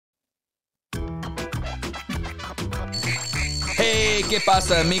Hey, ¿qué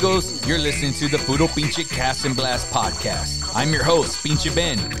pasa, amigos? You're listening to the Puro Pinche Cast&Blast podcast. I'm your host, Pinche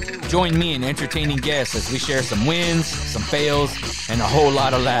Ben. Join me and entertaining guests as we share some wins, some fails, and a whole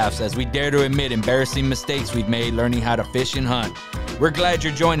lot of laughs as we dare to admit embarrassing mistakes we've made learning how to fish and hunt. We're glad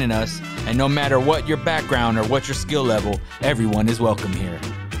you're joining us, and no matter what your background or what your skill level, everyone is welcome here.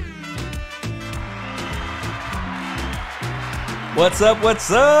 What's up?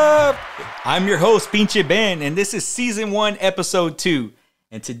 What's up? I'm your host, Pinche Ben, and this is Season 1, Episode 2.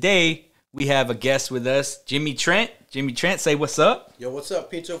 And today, we have a guest with us, Jimmy Trent. Jimmy Trent, say what's up. Yo, what's up,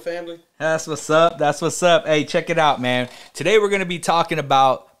 Pincho family? That's what's up. That's what's up. Hey, check it out, man. Today, we're going to be talking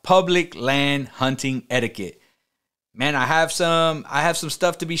about public land hunting etiquette. Man, I have some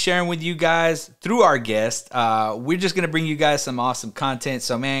stuff to be sharing with you guys through our guest. We're just going to bring you guys some awesome content.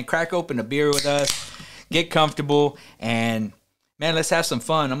 So, man, crack open a beer with us, get comfortable, and man, let's have some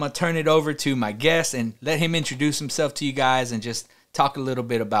fun. I'm going to turn it over to my guest and let him introduce himself to you guys and just talk a little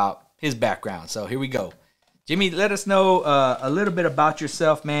bit about his background. So here we go. Jimmy, let us know a little bit about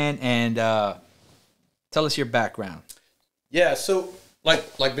yourself, man, and tell us your background. Yeah, so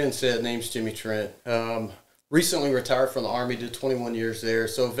like Ben said, name's Jimmy Trent. Recently retired from the Army, did 21 years there.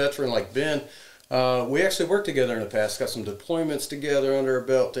 So a veteran like Ben, we actually worked together in the past, got some deployments together under our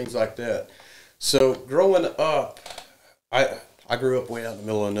belt, things like that. So growing up, I grew up way out in the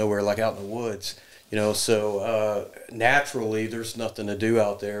middle of nowhere, like out in the woods, you know, so naturally there's nothing to do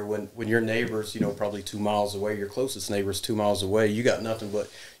out there. When your neighbor's, you know, probably 2 miles away, your closest neighbor's 2 miles away, you got nothing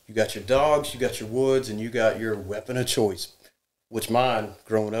but, you got your dogs, you got your woods, and you got your weapon of choice, which mine,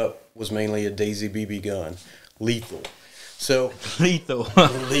 growing up, was mainly a Daisy BB gun, lethal. So Lethal.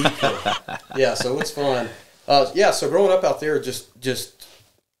 Yeah, so it's fun. So growing up out there, just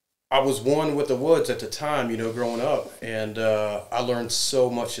I was one with the woods at the time, you know, growing up, and I learned so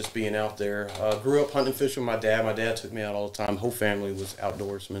much just being out there. Grew up hunting and fishing with my dad. My dad took me out all the time. The whole family was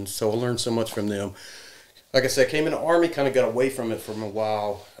outdoorsmen, so I learned so much from them. Like I said, came in the Army, kind of got away from it for a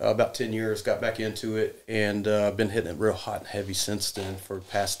while, about 10 years, got back into it, and been hitting it real hot and heavy since then for the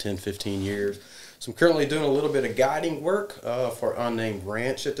past 10, 15 years. So I'm currently doing a little bit of guiding work for Unnamed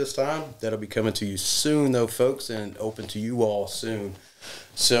Ranch at this time. That'll be coming to you soon, though, folks, and open to you all soon.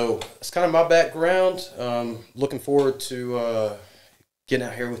 So that's kind of my background. Looking forward to getting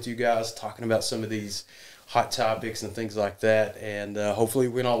out here with you guys, talking about some of these hot topics and things like that. And hopefully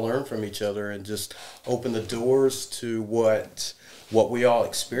we can all learn from each other and just open the doors to what we all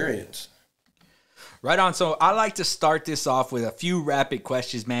experience. Right on. So I like to start this off with a few rapid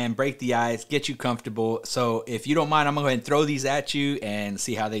questions, man. Break the ice, get you comfortable. So if you don't mind, I'm going to go ahead and throw these at you and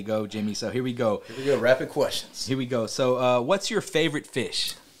see how they go, Jimmy. So here we go. Here we go. Rapid questions. Here we go. So what's your favorite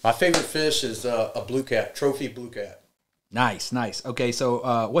fish? My favorite fish is a blue cat, trophy blue cat. Nice, nice. Okay,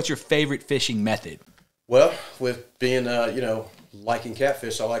 so what's your favorite fishing method? Well, with being, you know, liking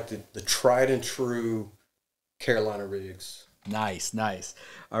catfish, I like the tried and true Carolina rigs. Nice, nice.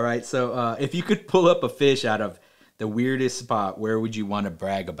 All right, so if you could pull up a fish out of the weirdest spot, where would you want to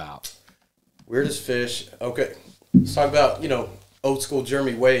brag about? Weirdest fish. Okay, let's talk about, you know, old school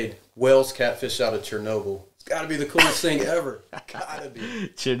Jeremy Wade, Whales catfish out of Chernobyl. It's got to be the coolest thing ever. Gotta be.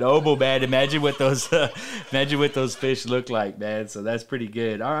 Chernobyl, man. Imagine what those fish look like, man. So that's pretty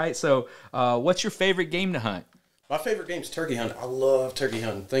good. All right, so what's your favorite game to hunt? My favorite game is turkey hunting. I love turkey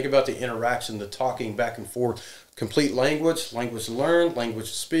hunting. Think about the interaction, the talking back and forth, complete language to learn, language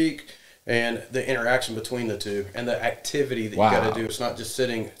to speak, and the interaction between the two, and the activity that you got to do. It's not just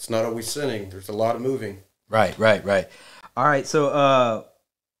sitting. It's not always sitting. There's a lot of moving. Right. All right, so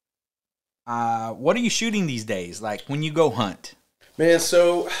what are you shooting these days? Like when you go hunt? Man,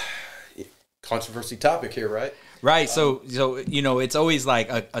 so controversy topic here, right? Right. So you know, it's always like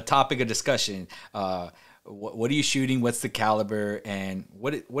a topic of discussion. What are you shooting? What's the caliber? And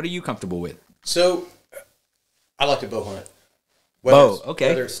what are you comfortable with? So I like to bow hunt. Okay.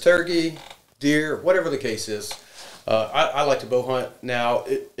 Whether it's turkey, deer, whatever the case is, I like to bow hunt. Now,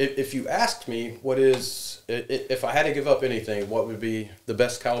 if you asked me if I had to give up anything, what would be the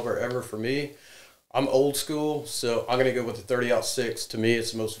best caliber ever for me? I'm old school, so I'm going to go with the 30-06. To me,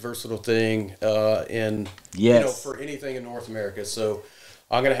 it's the most versatile thing you know, for anything in North America. So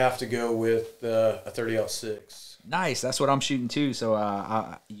I'm going to have to go with a 30-06. Nice. That's what I'm shooting too.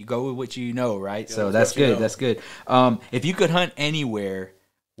 So you go with what you know, right? Yeah, so that's good. That's good. If you could hunt anywhere,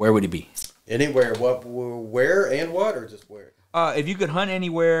 where would it be? Anywhere. What? Where and what, or just where? If you could hunt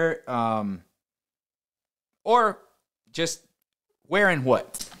anywhere, or just where and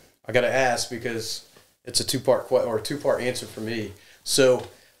what? I got to ask because it's a two-part answer for me. So,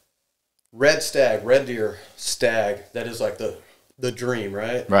 red deer, stag. That is like the dream,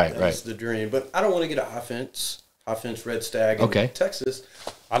 right? Right. That's the dream. But I don't want to get a high high-fence red stag in Texas.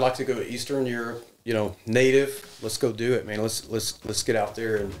 I'd like to go to Eastern Europe, you know, native. Let's go do it, man. Let's get out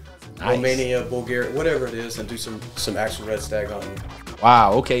there and Romania, Bulgaria, whatever it is, and do some actual red stag hunting.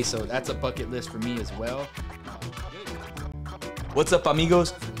 Wow. Okay, so that's a bucket list for me as well. What's up,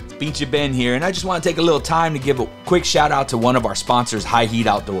 amigos? It's Pinche Ben here, and I just want to take a little time to give a quick shout out to one of our sponsors, High Heat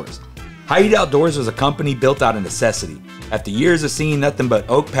Outdoors. High Heat Outdoors was a company built out of necessity. After years of seeing nothing but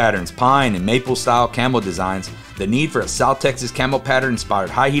oak patterns, pine, and maple style camo designs, the need for a South Texas camo pattern inspired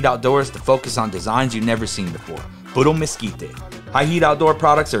High Heat Outdoors to focus on designs you've never seen before. Puro Mesquite. High Heat Outdoor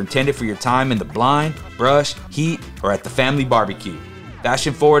products are intended for your time in the blind, brush, heat, or at the family barbecue.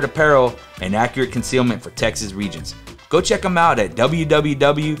 Fashion forward apparel and accurate concealment for Texas regions. Go check them out at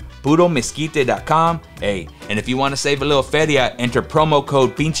www.puromesquite.com. Hey, and if you want to save a little feria, enter promo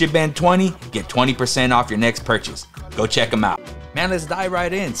code PincheBen20, get 20% off your next purchase. Go check them out. Man, let's dive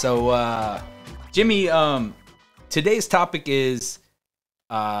right in. So, Jimmy, today's topic is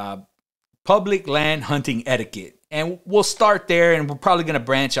public land hunting etiquette. And we'll start there, and we're probably going to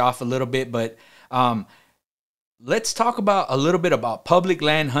branch off a little bit, but let's talk about a little bit about public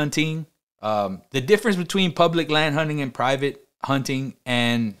land hunting. The difference between public land hunting and private hunting,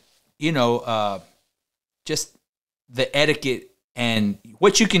 and just the etiquette and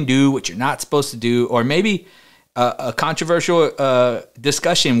what you can do, what you're not supposed to do, or maybe a controversial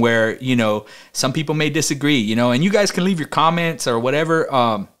discussion where some people may disagree, and you guys can leave your comments or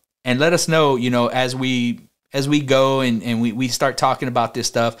whatever, and let us know, as we go and we start talking about this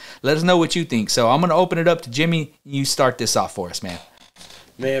stuff. Let us know what you think. So I'm going to open it up to Jimmy. You start this off for us, man.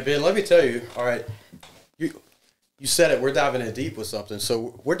 Man, Ben, let me tell you, all right, you said it, we're diving in deep with something.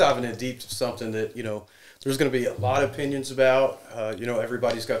 So we're diving in deep to something that, there's going to be a lot of opinions about.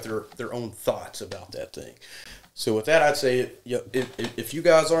 Everybody's got their own thoughts about that thing. So with that, I'd say, if you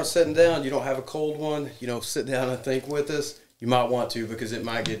guys aren't sitting down, you don't have a cold one, sit down and think with us, you might want to, because it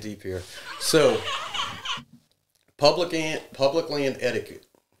might get deep here. So public land etiquette,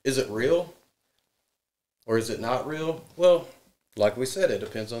 is it real or is it not real? Well, like we said, it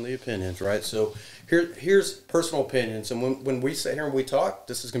depends on the opinions, right? So here's personal opinions. And when we sit here and we talk,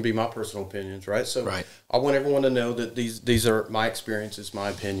 this is going to be my personal opinions, right? So right. I want everyone to know that these are my experiences, my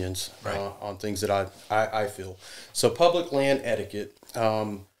opinions on things that I feel. So public land etiquette.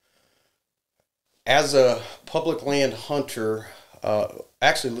 As a public land hunter,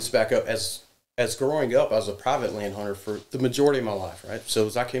 actually, let's back up. As growing up, I was a private land hunter for the majority of my life, right? So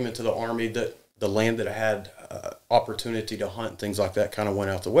as I came into the Army, the land that I had opportunity to hunt, things like that, kind of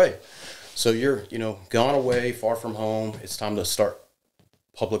went out the way. So you're, gone away, far from home. It's time to start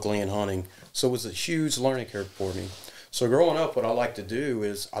public land hunting. So it was a huge learning curve for me. So growing up, what I like to do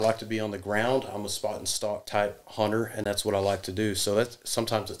is I like to be on the ground. I'm a spot and stalk type hunter, and that's what I like to do. So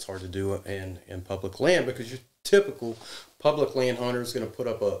sometimes it's hard to do in public land, because your typical public land hunter is going to put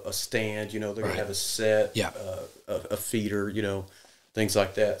up a stand. They're going to have a set, a feeder, things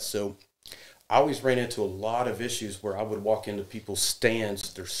like that. So I always ran into a lot of issues where I would walk into people's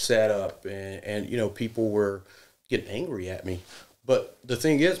stands, their setup, and people were getting angry at me. But the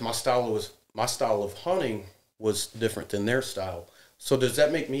thing is, my style of hunting was different than their style. So does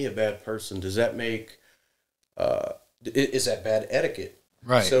that make me a bad person? Does that make is that bad etiquette?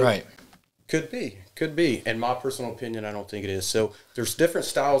 Right. So, right. Could be. In my personal opinion, I don't think it is. So there's different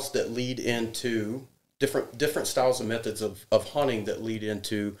styles that lead into different styles and methods of hunting that lead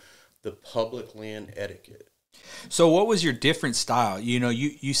into the public land etiquette. So what was your different style?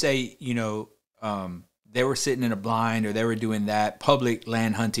 You say, they were sitting in a blind, or they were doing that public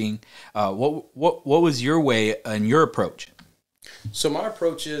land hunting. What was your way and your approach? So my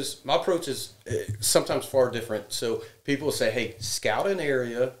approach is sometimes far different. So people say, hey, scout an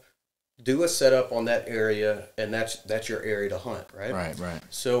area, do a setup on that area, and that's your area to hunt, right? Right.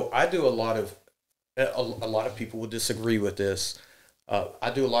 So I do a lot of people will disagree with this.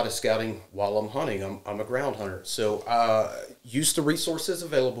 I do a lot of scouting while I'm hunting. I'm a ground hunter. So use the resources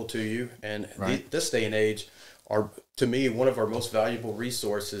available to you. And this day and age, to me, one of our most valuable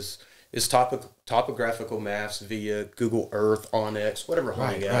resources is topographical maps via Google Earth, Onyx, whatever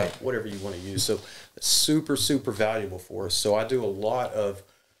hunting app, whatever you want to use. So it's super, super valuable for us. So I do a lot of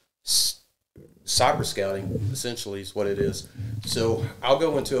cyber scouting, essentially, is what it is. So I'll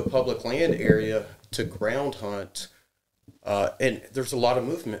go into a public land area to ground hunt. And there's a lot of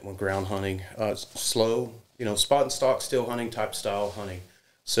movement when ground hunting, slow, spot and stalk, still hunting type style hunting.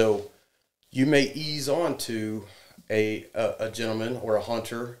 So you may ease on to a gentleman or a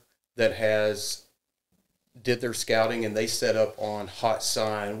hunter that did their scouting, and they set up on hot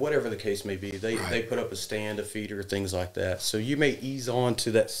sign, whatever the case may be. They put up a stand, a feeder, things like that. So you may ease on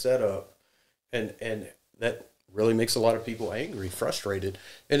to that setup, and really makes a lot of people angry, frustrated,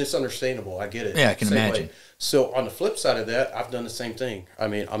 and it's understandable. I get it. Yeah, I can imagine. So on the flip side of that, I've done the same thing. I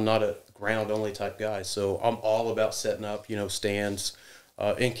mean, I'm not a ground only type guy, so I'm all about setting up, stands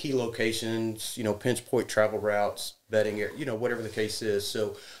in key locations, pinch point travel routes, bedding area, whatever the case is.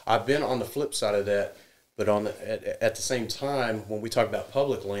 So I've been on the flip side of that, but at the same time, when we talk about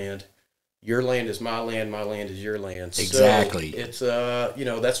public land, your land is my land is your land. Exactly. So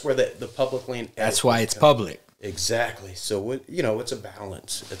it's that's where the public land. That's why it's public. Exactly. So it's a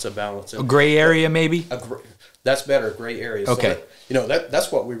balance. It's a balance. A gray area, maybe. That's better. A gray area. Okay. So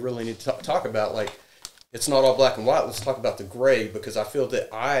that's what we really need to talk about. Like, it's not all black and white. Let's talk about the gray, because I feel that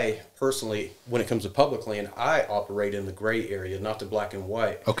I personally, when it comes to public land, I operate in the gray area, not the black and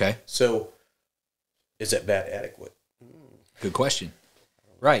white. Okay. So, is that adequate? Good question.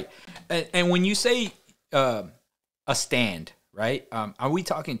 Right. And when you say a stand, right? Are we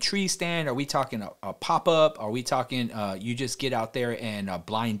talking tree stand? Are we talking a pop-up? Are we talking you just get out there and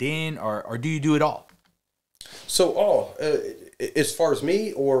blind in, or do you do it all? So as far as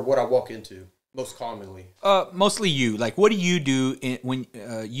me, or what I walk into most commonly? Mostly you. Like, what do you do when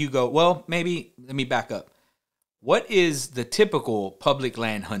you go, well, maybe let me back up. What is the typical public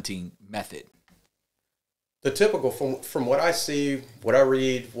land hunting method? The typical, from what I see, what I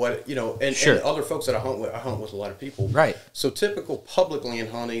read, and other folks that I hunt with a lot of people. Right. So typical public land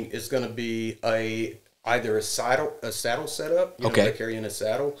hunting is going to be either a saddle setup, they carry in a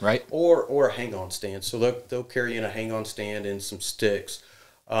saddle, right, or a hang on stand. So they'll carry in a hang on stand and some sticks,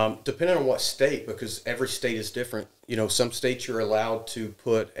 depending on what state, because every state is different. Some states you're allowed to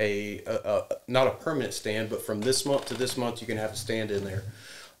put not a permanent stand, but from this month to this month you can have a stand in there.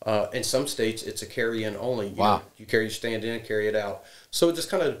 In some states, it's a carry-in only. Wow. You carry your stand in, carry it out. So it just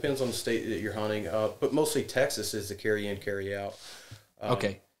kind of depends on the state that you're hunting. But mostly Texas is the carry-in, carry-out.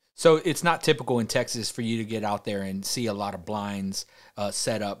 Okay. So it's not typical in Texas for you to get out there and see a lot of blinds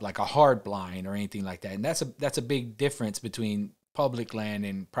set up, like a hard blind or anything like that. And that's a big difference between public land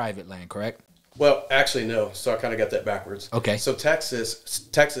and private land, correct? Well, actually, no. So I kind of got that backwards. Okay. So Texas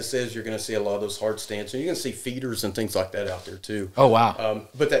says you're going to see a lot of those hard stands, and you're going to see feeders and things like that out there too. Oh wow.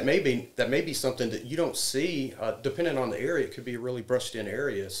 But that may be something that you don't see. Depending on the area, it could be a really brushed in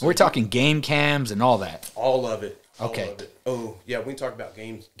area. So we're talking game cams and all that. All of it. Okay. All of it. Oh yeah, we can talk about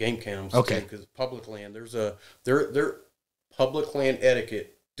game cams. Okay. Because public land, their public land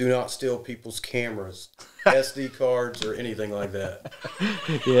etiquette. Do not steal people's cameras, SD cards, or anything like that.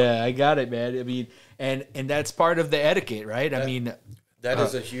 Yeah, I got it, man. I mean, and that's part of the etiquette, right? That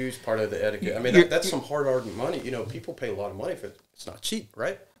is a huge part of the etiquette. I mean, that's some hard-earned money. People pay a lot of money for it. It's not cheap,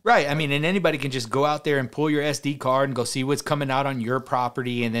 right? Right. I mean, and anybody can just go out there and pull your SD card and go see what's coming out on your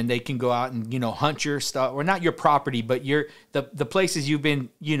property, and then they can go out and, hunt your stuff, or not your property, but the places you've been,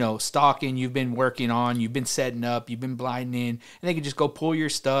 stalking, you've been working on, you've been setting up, you've been blinding in, and they can just go pull your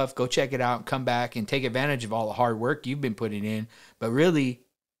stuff, go check it out, and come back and take advantage of all the hard work you've been putting in. But really,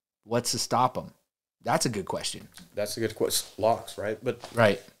 what's to stop them? That's a good question. That's a good question. Locks, right? But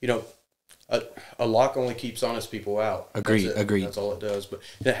right. A lock only keeps honest people out. Agreed. That's all it does. But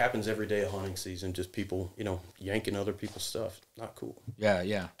it happens every day of hunting season. Just people, yanking other people's stuff. Not cool. Yeah,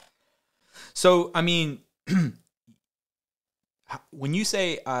 yeah. So, I mean, when you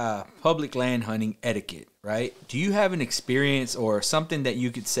say public land hunting etiquette, right? Do you have an experience or something that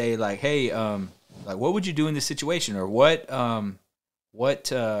you could say, like, hey, like, what would you do in this situation, or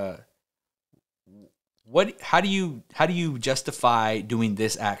how do you justify doing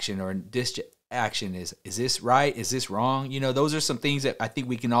this action, or this action? Is this right? Is this wrong? Those are some things that I think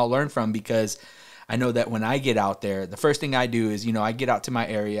we can all learn from, because I know that when I get out there, the first thing I do is, I get out to my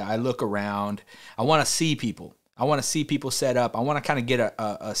area, I look around, I want to see people. I want to see people set up. I want to kind of get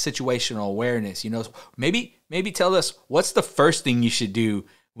a situational awareness, maybe tell us what's the first thing you should do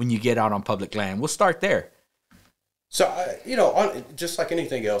when you get out on public land. We'll start there. So, just like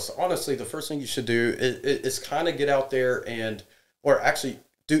anything else, honestly, the first thing you should do is kind of get out there or actually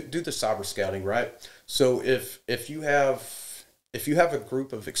do the cyber scouting, right? So if you have a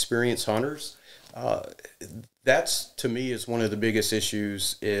group of experienced hunters, that's, to me, is one of the biggest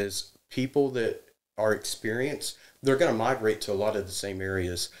issues. Is people that are experienced, they're going to migrate to a lot of the same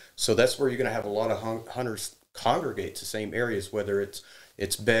areas. So that's where you're going to have a lot of hunters congregate to the same areas, whether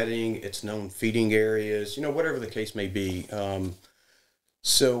it's bedding, it's known feeding areas, whatever the case may be.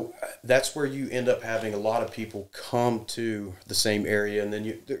 So that's where you end up having a lot of people come to the same area, and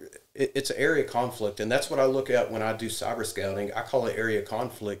then it's an area conflict, and that's what I look at when I do cyber scouting. I call it area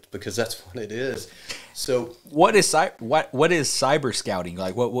conflict because that's what it is. So what is cyber scouting?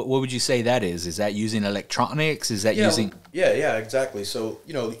 Like what would you say that is? Is that using electronics? Is that using Yeah, exactly. So,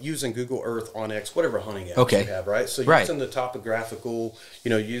 using Google Earth, OnX, whatever hunting apps you have, right? So using the topographical,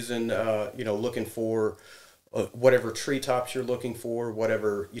 using looking for whatever treetops you're looking for,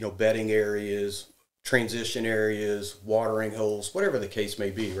 whatever, bedding areas, transition areas, watering holes, whatever the case may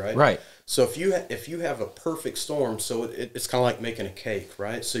be, right? Right. So if you have a perfect storm, so it's kind of like making a cake,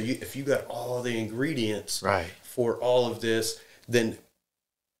 right? So if you got all the ingredients for all of this, then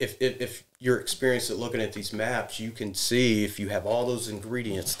if you're experienced at looking at these maps, you can see if you have all those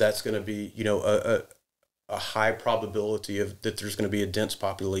ingredients, that's going to be, a high probability of that there's going to be a dense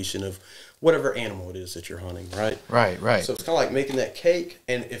population of whatever animal it is that you're hunting, right? Right. So it's kind of like making that cake,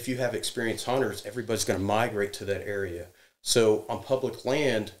 and if you have experienced hunters, everybody's going to migrate to that area. So on public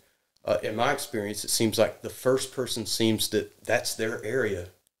land, in my experience, it seems like the first person seems that's their area,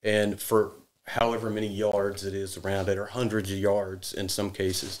 and for however many yards it is around it, or hundreds of yards in some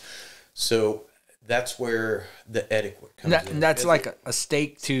cases. So that's where the etiquette comes in. And that's like a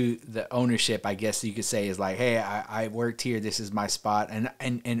stake to the ownership, I guess you could say, is like, hey, I worked here. This is my spot.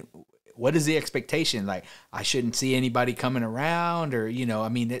 And what is the expectation? Like, I shouldn't see anybody coming around, or,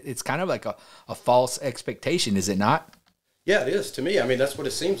 it's kind of like a false expectation, is it not? Yeah, it is to me. I mean, that's what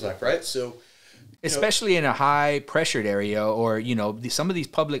it seems like, right? So, especially in a high pressured area, or, some of these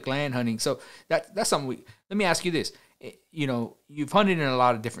public land hunting. So that's something let me ask you this. You've hunted in a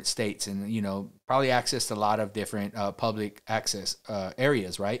lot of different states, and, probably accessed a lot of different public access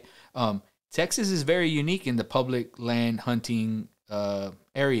areas, right? Texas is very unique in the public land hunting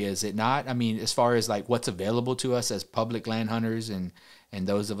area, is it not? I mean, as far as like what's available to us as public land hunters, and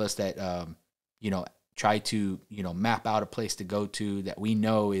those of us that, try to, map out a place to go to that we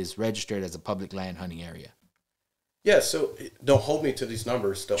know is registered as a public land hunting area. Yeah, so don't hold me to these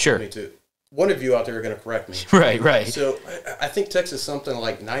numbers. Don't sure. hold me to. One of you out there are going to correct me. Right. So I think Texas is something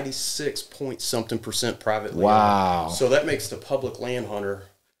like 96 point something % private land. Wow. So that makes the public land hunter,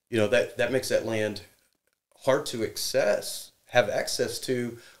 that makes that land hard to have access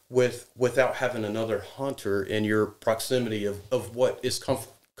to without having another hunter in your proximity of what is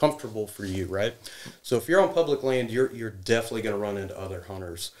comfortable for you, right? So if you're on public land, you're definitely going to run into other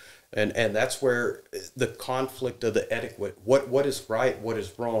hunters. And that's where the conflict of the etiquette, what is right, what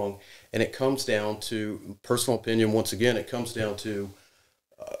is wrong, and it comes down to personal opinion. Once again, it comes down to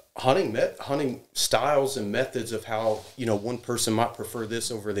hunting styles and methods of how one person might prefer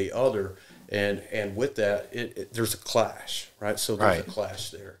this over the other, and with that, there's a clash, right? So there's a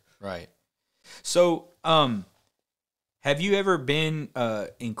clash there, right? So, have you ever been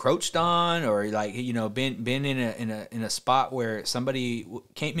encroached on, or like been in a spot where somebody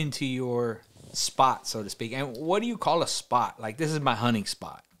came into your spot, so to speak? And what do you call a spot? Like, this is my hunting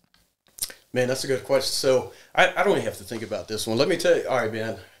spot. Man, that's a good question. So I don't even have to think about this one. Let me tell you. All right,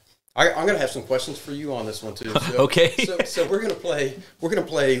 man. I'm gonna have some questions for you on this one too. So, okay. So we're gonna play.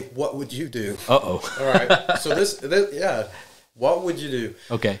 What would you do? All right. So this yeah. What would you do?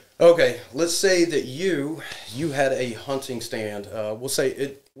 Okay. Let's say that you had a hunting stand. We'll say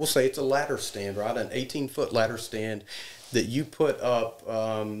it's a ladder stand, right? An 18-foot ladder stand that you put up.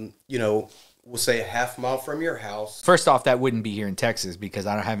 We'll say a half mile from your house. First off, that wouldn't be here in Texas because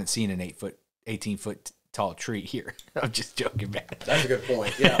I haven't seen an 18-foot tall tree here. I'm just joking, man. That's a good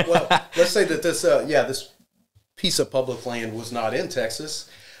point. Yeah. Well, let's say that this piece of public land was not in Texas.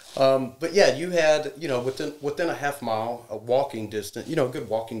 But yeah, you had, within a half mile, a walking distance, a good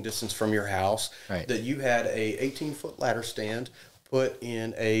walking distance from your house, right, that you had a 18-foot ladder stand put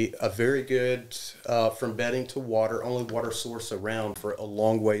in a very good, from bedding to water, only water source around for a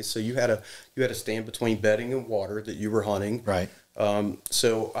long way. So you had a stand between bedding and water that you were hunting. Right.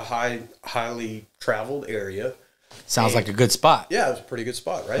 So a highly traveled area. Sounds like a good spot. Yeah, it was a pretty good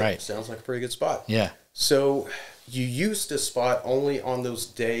spot, right? Right. Sounds like a pretty good spot. Yeah. So you use this spot only on those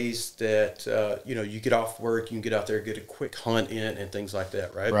days that, you get off work, you can get out there, get a quick hunt in and things like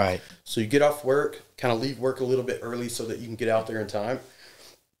that, right? Right. So you get off work, kind of leave work a little bit early so that you can get out there in time.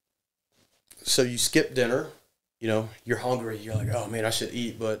 So you skip dinner, you're hungry, you're like, oh man, I should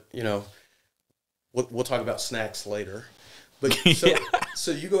eat, but, we'll talk about snacks later. But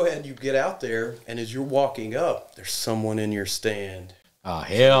so you go ahead and you get out there, and as you're walking up, there's someone in your stand. Oh,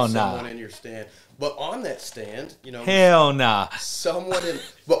 hell no. Someone in your stand. But on that stand, hell nah.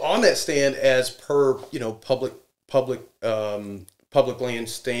 But on that stand, as per, public public land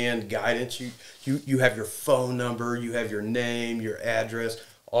stand guidance. You have your phone number, you have your name, your address,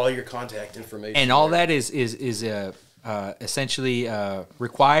 all your contact information, and all that is essentially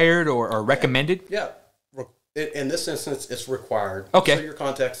required or recommended. Yeah. In this instance, it's required. Okay. So your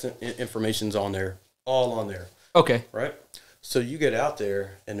contact information's on there, all on there. Okay. Right. So you get out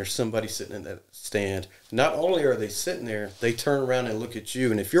there, and there's somebody sitting in that stand. Not only are they sitting there, they turn around and look at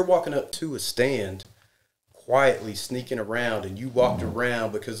you. And if you're walking up to a stand, quietly sneaking around, and you walked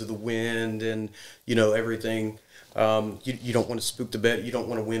around because of the wind and everything, you don't want to spook the bed. You don't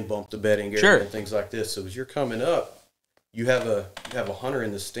want to wind bump the bedding area and things like this. So as you're coming up, you have a hunter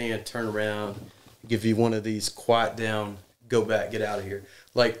in the stand. Turn around, give you one of these quiet down, go back, get out of here.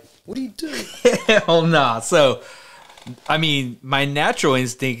 Like, what are you doing? Hell nah. So, I mean, my natural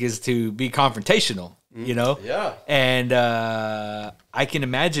instinct is to be confrontational, Yeah. And I can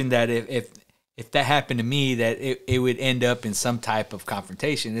imagine that if that happened to me, that it would end up in some type of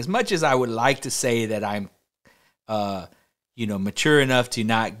confrontation. As much as I would like to say that I'm, mature enough to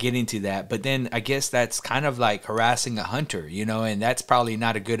not get into that, but then I guess that's kind of like harassing a hunter, and that's probably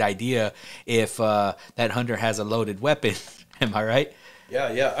not a good idea if that hunter has a loaded weapon. Am I right?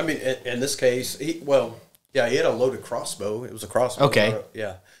 Yeah. I mean, in this case, he had a loaded crossbow. It was a crossbow. Okay.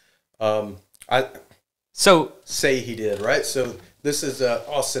 Yeah. So say he did, right? So this is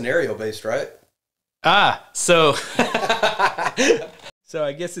all scenario based, right? So so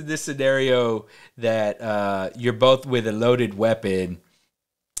I guess in this scenario that you're both with a loaded weapon,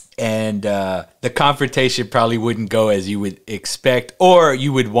 and the confrontation probably wouldn't go as you would expect or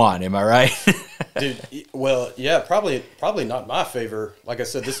you would want. Am I right? Dude, well, yeah, probably not my favor. Like I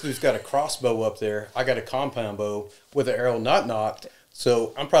said, this dude's got a crossbow up there. I got a compound bow with an arrow not knocked.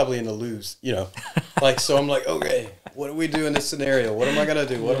 So I'm probably in the lose, so I'm like, okay, what do we do in this scenario? What am I going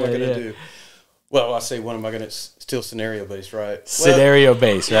to do? What am I going to do? Well, I say, what am I going to, still scenario based, right? Scenario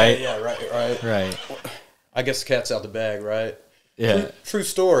based, right? Yeah, right. I guess the cat's out the bag, right? Yeah. True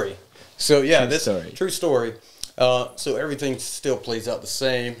story. So yeah, True story. So everything still plays out the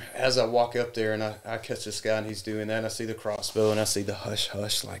same. As I walk up there and I catch this guy and he's doing that, and I see the crossbow and I see the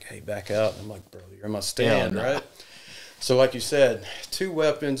hush, like, hey, back out. And I'm like, bro, you're in my stand, right? So like you said, 2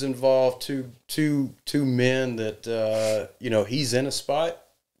 weapons involved, two men that, he's in a spot,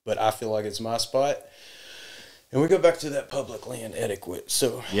 but I feel like it's my spot. And we go back to that public land etiquette.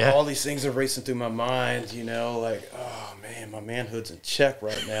 So all these things are racing through my mind, like, oh, man, my manhood's in check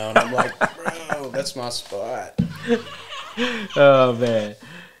right now. And I'm like, bro, that's my spot. Oh, man.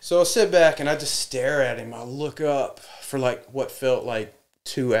 So I sit back and I just stare at him. I look up for like what felt like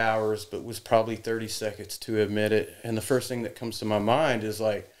 2 hours, but was probably 30 seconds to admit it. And the first thing that comes to my mind is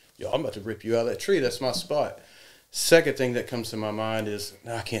like, yo, I'm about to rip you out of that tree. That's my spot. Second thing that comes to my mind is,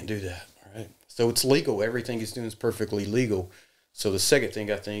 no, I can't do that. All right. So it's legal. Everything he's doing is perfectly legal. So the second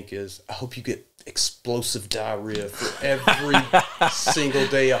thing I think is, I hope you get explosive diarrhea for every single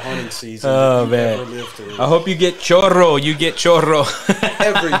day of hunting season that you ever live through. I hope you get chorro.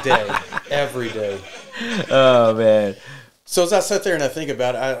 Every day. Oh, man. So as I sit there and I think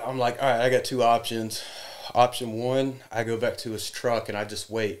about it, I'm like, all right, I got 2 options. Option 1, I go back to his truck and I just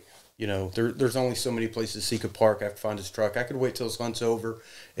wait. There's only so many places he could park after find his truck. I could wait till his hunt's over,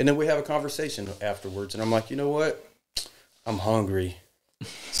 and then we have a conversation afterwards. And I'm like, you know what? I'm hungry.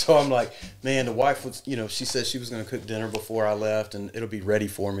 So I'm like, man, the wife was, she said she was going to cook dinner before I left, and it'll be ready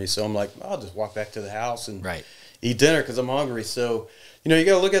for me. So I'm like, I'll just walk back to the house and eat dinner because I'm hungry. So, you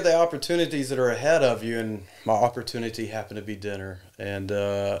got to look at the opportunities that are ahead of you, and my opportunity happened to be dinner, and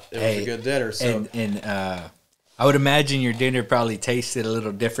it was a good dinner. So. And I would imagine your dinner probably tasted a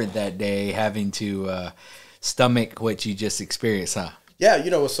little different that day, having to stomach what you just experienced, huh?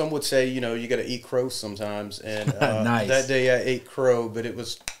 Yeah, some would say, you got to eat crow sometimes. And nice. That day I ate crow, but it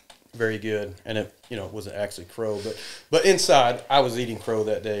was very good. And it, it wasn't actually crow. But inside, I was eating crow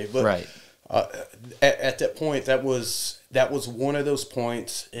that day. But right. At that point, that was one of those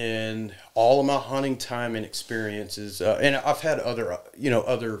points in all of my hunting time and experiences. And I've had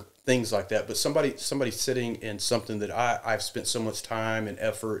other things like that, but somebody sitting in something that I've spent so much time and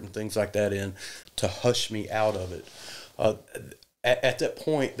effort and things like that in to hush me out of it. At that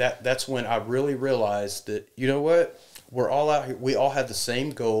point, that's when I really realized that, you know what, we're all out here. We all have the same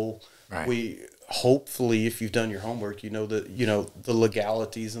goal. Right. We hopefully, if you've done your homework, the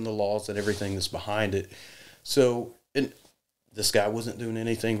legalities and the laws and everything that's behind it. So, and this guy wasn't doing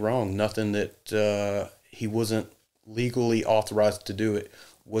anything wrong. Nothing that he wasn't legally authorized to do it.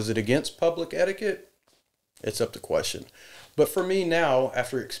 Was it against public etiquette? It's up to question. But for me now,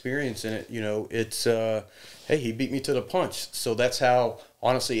 after experiencing it, it's, hey, he beat me to the punch. So that's how,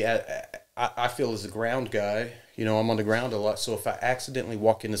 honestly, I I feel as a ground guy, you know, I'm on the ground a lot. So if I accidentally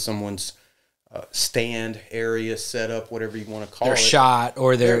walk into someone's stand area, setup, whatever you want to call their it, shot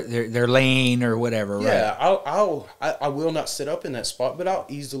or their lane or whatever. yeah, right? I will not sit up in that spot, but I'll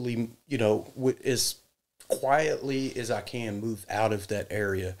easily, you know, as quietly as I can move out of that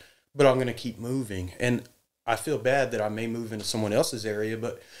area. But I'm going to keep moving, and I feel bad that I may move into someone else's area,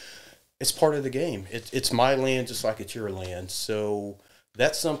 but it's part of the game. It's my land just like it's your land. So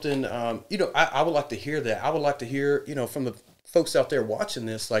that's something, you know, I would like to hear that. I would like to hear, you know, from the folks out there watching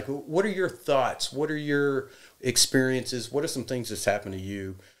this, like, what are your thoughts? What are your experiences? What are some things that's happened to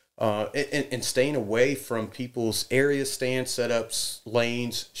you? And staying away from people's areas, stand setups,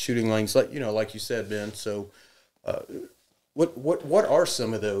 lanes, shooting lanes, like, you know, like you said, Ben. So what are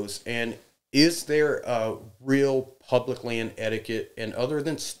some of those? And is there a real public land etiquette? And other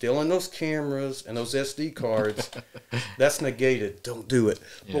than stealing those cameras and those SD cards, that's negated. Don't do it.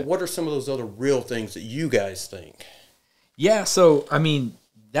 Yeah. But what are some of those other real things that you guys think? Yeah, so I mean,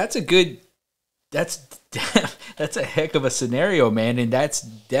 that's a heck of a scenario, man, and that's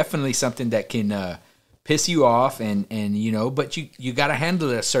definitely something that can piss you off, and you know, but you got to handle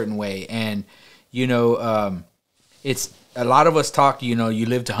it a certain way, and you know, it's a lot of us talk, you know, you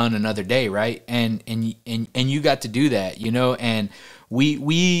live to hunt another day, right? And you got to do that, you know, and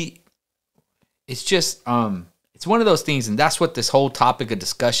we it's just it's one of those things, and that's what this whole topic of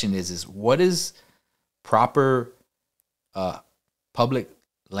discussion is what is proper public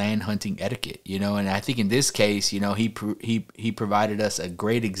land hunting etiquette, you know. And I think in this case, you know, he provided us a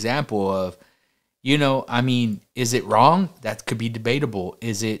great example of, you know, I mean, is it wrong? That could be debatable.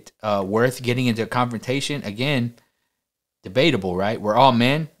 Is it worth getting into a confrontation? Again, debatable, right? We're all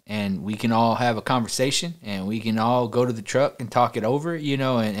men, and we can all have a conversation, and we can all go to the truck and talk it over, you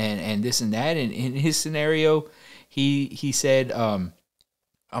know, and this and that. And in his scenario, he said, I'm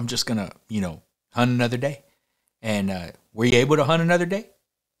just gonna, you know, hunt another day. And were you able to hunt another day?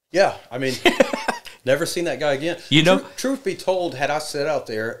 Yeah, I mean, never seen that guy again. You know, truth be told, had I sat out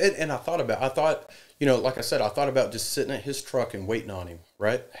there, and I thought, you know, like I said, I thought about just sitting at his truck and waiting on him,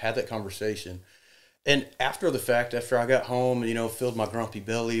 right? Had that conversation. And after the fact, after I got home and, you know, filled my grumpy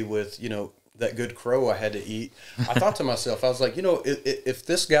belly with, you know, that good crow I had to eat, I thought to myself, I was like, you know, if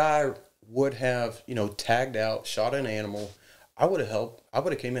this guy would have, you know, tagged out, shot an animal, I would have helped. I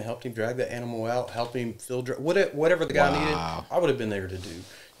would have came and helped him drag that animal out, help him fill, whatever the guy needed, I would have been there to do,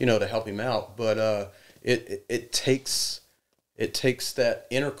 you know, to help him out. But it takes that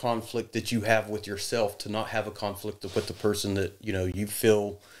inner conflict that you have with yourself to not have a conflict with the person that, you know, you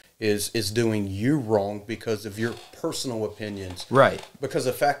feel is doing you wrong because of your personal opinions. Right. Because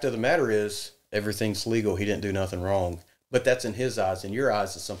the fact of the matter is everything's legal. He didn't do nothing wrong. But that's in his eyes. In your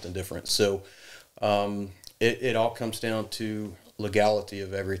eyes, it's something different. So it all comes down to legality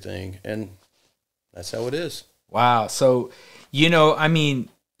of everything. And that's how it is. Wow. So, you know, I mean,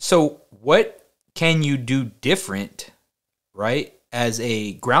 so what can you do different, right, as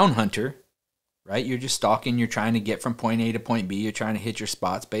a ground hunter? Right, you're just stalking. You're trying to get from point A to point B. You're trying to hit your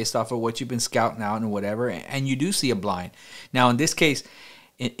spots based off of what you've been scouting out and whatever. And you do see a blind. Now, in this case,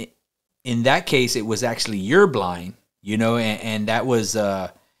 in that case, it was actually your blind. You know, and that was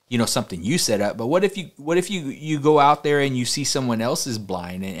you know, something you set up. But what if you go out there and you see someone else's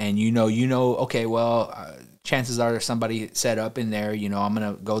blind and you know, okay, well, chances are there's somebody set up in there. You know, I'm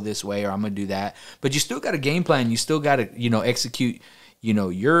gonna go this way or I'm gonna do that. But you still got a game plan. You still got to, you know, execute, you know,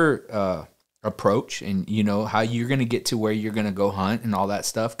 your approach and, you know, how you're going to get to where you're going to go hunt and all that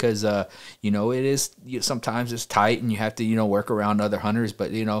stuff. Cause, you know, it is, sometimes it's tight and you have to, you know, work around other hunters,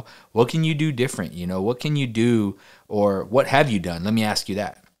 but, you know, what can you do different? You know, what can you do or what have you done? Let me ask you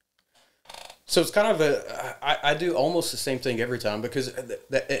that. So it's kind of I do almost the same thing every time because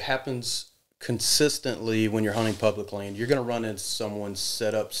it happens consistently when you're hunting public land. You're going to run into someone's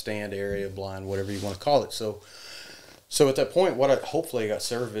set up stand area, blind, whatever you want to call it. So at that point, hopefully I got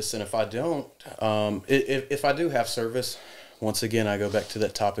service, and if I don't, if I do have service, once again I go back to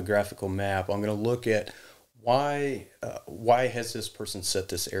that topographical map. I'm going to look at why has this person set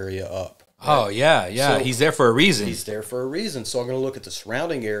this area up? Right? Oh yeah, so he's there for a reason. He's there for a reason. So I'm going to look at the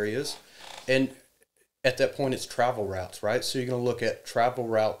surrounding areas, and at that point it's travel routes, right? So you're going to look at travel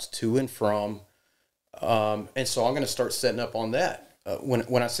routes to and from, and so I'm going to start setting up on that.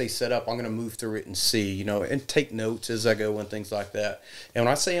 When I say set up, I'm going to move through it and see, you know, and take notes as I go and things like that. And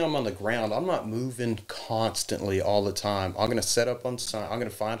when I say I'm on the ground, I'm not moving constantly all the time. I'm going to set up on sign. I'm going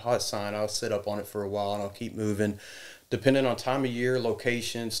to find hot sign. I'll set up on it for a while and I'll keep moving. Depending on time of year,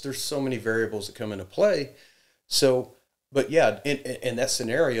 locations, there's so many variables that come into play. So, but yeah, in that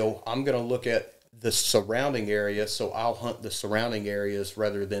scenario, I'm going to look at the surrounding area, so I'll hunt the surrounding areas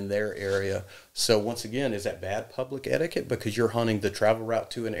rather than their area. So once again, is that bad public etiquette because you're hunting the travel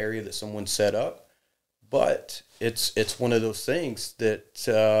route to an area that someone set up? But it's one of those things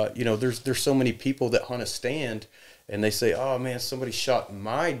that you know, there's so many people that hunt a stand and they say, oh man, somebody shot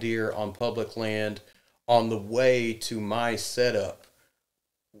my deer on public land on the way to my setup.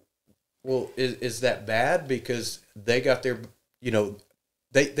 Well, is that bad? Because they got their, you know,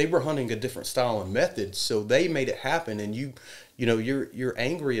 they were hunting a different style and method, so they made it happen, and you know, you're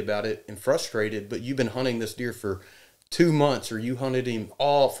angry about it and frustrated, but you've been hunting this deer for 2 months, or you hunted him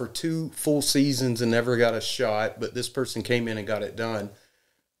all for 2 full seasons and never got a shot, but this person came in and got it done.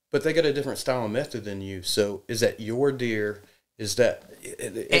 But they got a different style and method than you. So is that your deer? Is that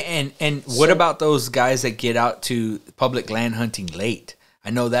and what about those guys that get out to public land hunting late? I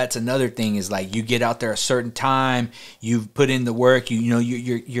know that's another thing, is like you get out there a certain time, you've put in the work, you know,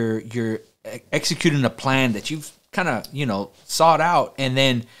 you're executing a plan that you've kind of, you know, sought out, and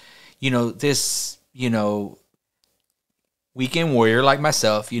then, you know, this, you know, weekend warrior like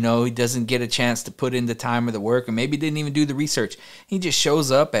myself, you know, he doesn't get a chance to put in the time or the work, or maybe didn't even do the research. He just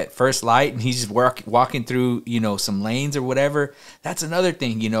shows up at first light and he's just walking through, you know, some lanes or whatever. That's another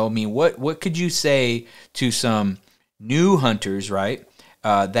thing, you know. I mean, what could you say to some new hunters, right?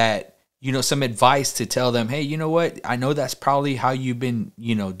 That, you know, some advice to tell them, hey, you know what? I know that's probably how you've been,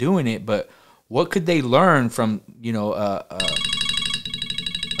 you know, doing it, but what could they learn from, you know, a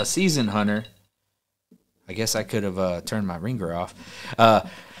seasoned hunter? I guess I could have turned my ringer off.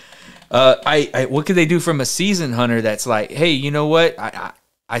 What could they do from a seasoned hunter that's like, hey, you know what?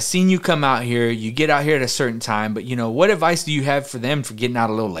 I seen you come out here. You get out here at a certain time, but, you know, what advice do you have for them for getting out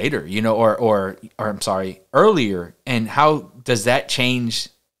a little later, you know, or I'm sorry, earlier? And how does that change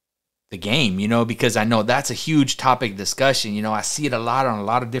the game, you know? Because I know that's a huge topic of discussion. You know, I see it a lot on a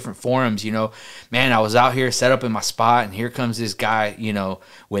lot of different forums. You know, man, I was out here set up in my spot, and here comes this guy, you know,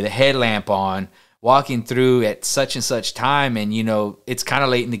 with a headlamp on, walking through at such and such time, and, you know, it's kind of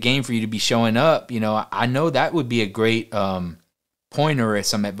late in the game for you to be showing up. You know, I know that would be a great pointer or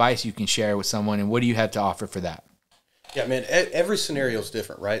some advice you can share with someone. And what do you have to offer for that? Yeah, man, every scenario is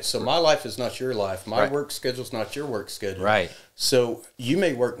different, right? So my life is not your life. My work schedule is not your work schedule. Right. So you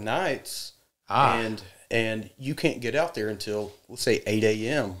may work nights and you can't get out there until, let's say, 8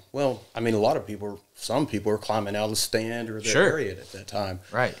 a.m. Well, I mean, some people are climbing out of the stand or the area at that time.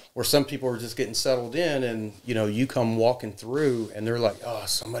 Right. Or some people are just getting settled in, and, you know, you come walking through and they're like, oh,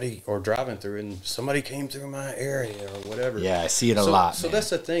 or driving through, and somebody came through my area or whatever. Yeah, I see it a lot. So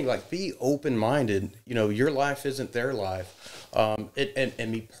that's the thing, like, be open-minded. You know, your life isn't their life.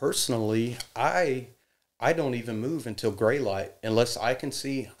 And me personally, I don't even move until gray light. Unless I can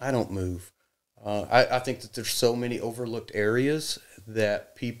see, I don't move. I think that there's so many overlooked areas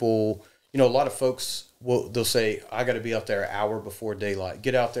that people, you know, a lot of folks they'll say, I got to be out there an hour before daylight.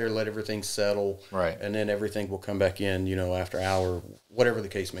 Get out there, let everything settle, right, and then everything will come back in, you know, after an hour, whatever the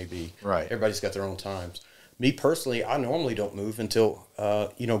case may be. Right. Everybody's got their own times. Me personally, I normally don't move until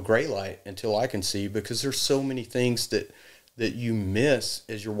you know, gray light, until I can see, because there's so many things that you miss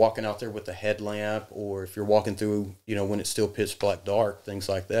as you're walking out there with a headlamp, or if you're walking through, you know, when it's still pitch black dark, things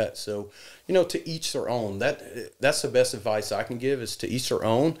like that. So, you know, to each their own. That's the best advice I can give, is to each their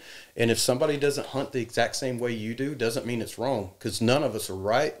own. And if somebody doesn't hunt the exact same way you do, doesn't mean it's wrong, because none of us are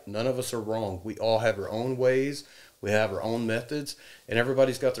right, none of us are wrong. We all have our own ways, we have our own methods, and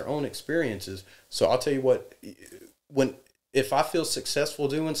everybody's got their own experiences. So I'll tell you what, if I feel successful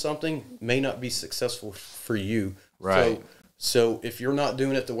doing something, may not be successful for you. Right. So if you're not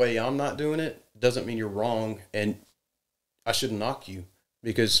doing it the way I'm not doing it, doesn't mean you're wrong, and I shouldn't knock you,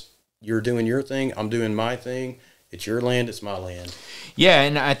 because you're doing your thing, I'm doing my thing. It's your land, it's my land. Yeah,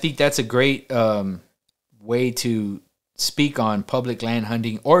 and I think that's a great way to speak on public land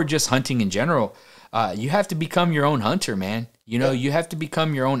hunting, or just hunting in general. You have to become your own hunter, man. You know, you have to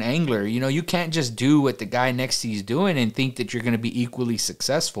become your own angler. You know, you can't just do what the guy next to you is doing and think that you're going to be equally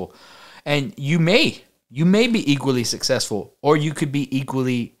successful. And you may be equally successful, or you could be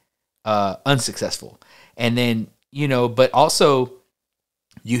equally unsuccessful. And then, you know, but also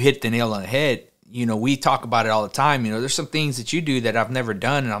you hit the nail on the head. You know, we talk about it all the time. You know, there's some things that you do that I've never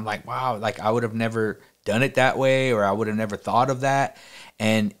done, and I'm like, wow, like I would have never done it that way, or I would have never thought of that.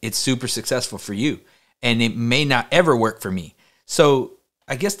 And it's super successful for you, and it may not ever work for me. So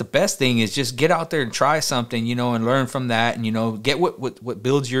I guess the best thing is just get out there and try something, you know, and learn from that, and, you know, get what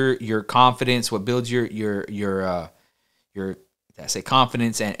builds your confidence, what builds your I say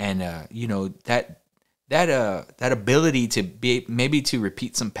confidence, and you know, that ability to be maybe to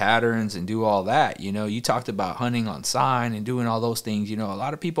repeat some patterns and do all that. You know, you talked about hunting on sign and doing all those things. You know, a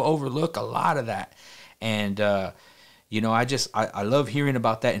lot of people overlook a lot of that. And you know, I love hearing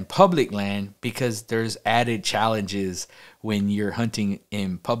about that in public land, because there's added challenges when you're hunting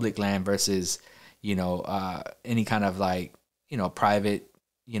in public land versus, you know, any kind of like, you know, private,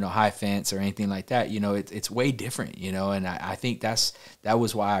 you know, high fence or anything like that. You know, it's way different, you know, and I think that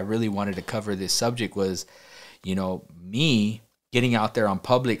was why I really wanted to cover this subject was, you know, me getting out there on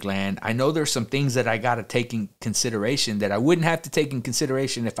public land. I know there's some things that I got to take in consideration that I wouldn't have to take in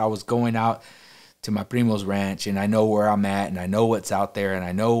consideration if I was going out to my primo's ranch and I know where I'm at and I know what's out there and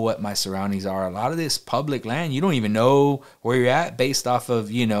I know what my surroundings are. A lot of this public land, you don't even know where you're at based off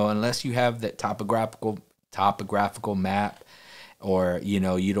of, you know, unless you have that topographical map, or, you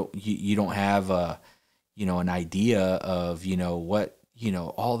know, you don't have a, you know, an idea of, you know, what, you know,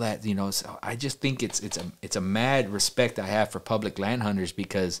 all that, you know. So I just think it's a mad respect I have for public land hunters,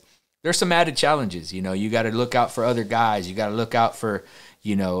 because there's some added challenges. You know, you got to look out for other guys. You got to look out for,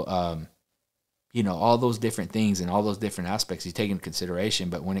 you know, all those different things and all those different aspects you take into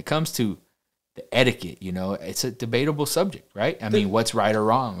consideration. But when it comes to the etiquette, you know, it's a debatable subject, right? I mean, what's right or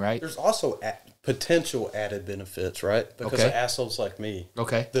wrong, right? There's also potential added benefits, right? Because of assholes like me,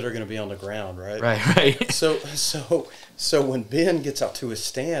 that are going to be on the ground, right? Right. So when Ben gets out to his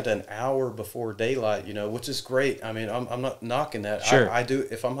stand an hour before daylight, you know, which is great. I mean, I'm not knocking that. Sure. I do.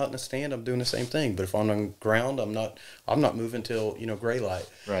 If I'm hunting a stand, I'm doing the same thing. But if I'm on ground, I'm not moving till, you know, gray light.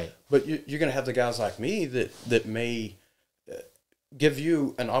 Right. But you're going to have the guys like me that may give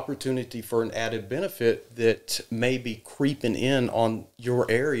you an opportunity for an added benefit that may be creeping in on your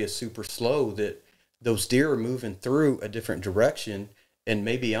area super slow, that those deer are moving through a different direction, and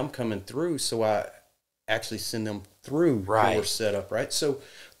maybe I'm coming through, so I actually send them through your setup, right? So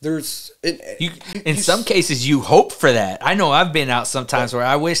there's in some cases you hope for that. I know I've been out sometimes where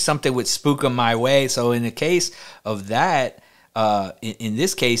I wish something would spook them my way. So in the case of that, in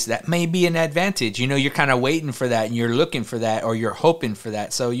this case, that may be an advantage. You know, you're kind of waiting for that and you're looking for that, or you're hoping for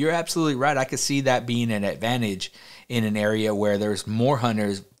that. So you're absolutely right. I could see that being an advantage in an area where there's more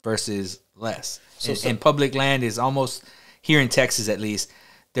hunters versus less. And public land is almost, here in Texas at least,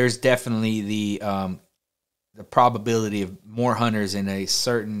 there's definitely the probability of more hunters in a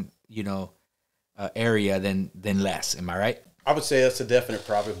certain, you know, area than less. Am I right? I would say that's a definite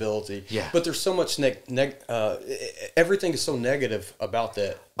probability. Yeah. But there's so much everything is so negative about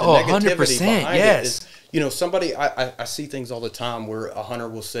that. The 100%. Yes. It is, you know, somebody, I see things all the time where a hunter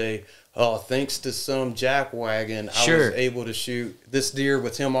will say, oh, thanks to some jackwagon, I was able to shoot this deer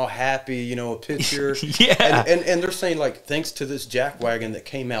with him all happy, you know, a picture. Yeah. And they're saying, like, thanks to this jackwagon that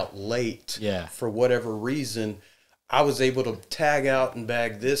came out late for whatever reason, I was able to tag out and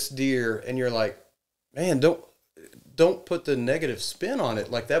bag this deer. And you're like, man, don't put the negative spin on it.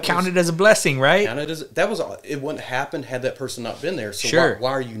 Like, that counted as a blessing, right? It wouldn't happen had that person not been there. So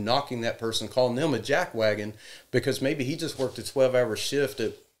why are you knocking that person, calling them a jackwagon? Because maybe he just worked a 12-hour shift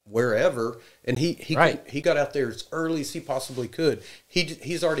at wherever, and he got out there as early as he possibly could.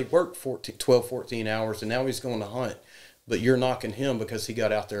 He's already worked 14 hours, and now he's going to hunt. But you're knocking him because he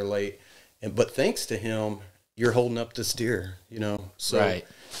got out there late. But thanks to him, you're holding up this deer, you know. So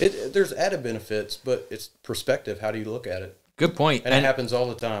there's added benefits, but it's perspective. How do you look at it? Good point. And it happens all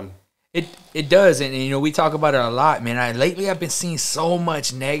the time. It does, and you know, we talk about it a lot, man. Lately I've been seeing so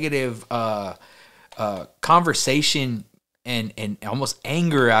much negative conversation and almost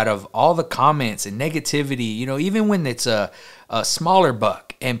anger out of all the comments and negativity. You know, even when it's a smaller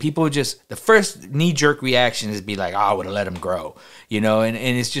buck, and people just, the first knee-jerk reaction is be like, oh, I would have let him grow, you know, and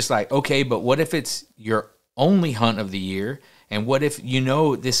it's just like, okay, but what if it's your only hunt of the year? And what if, you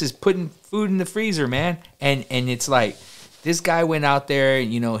know, this is putting food in the freezer, man? And it's like, this guy went out there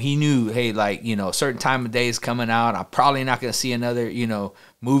and, you know, he knew, hey, like, you know, a certain time of day is coming out. I'm probably not going to see another, you know,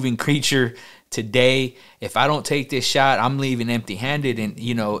 moving creature today. If I don't take this shot, I'm leaving empty-handed. And,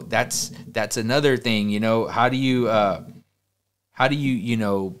 you know, that's another thing, you know. How do you, you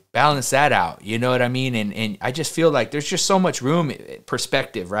know, balance that out? You know what I mean? And I just feel like there's just so much room,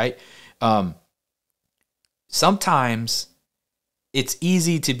 perspective, right? Sometimes it's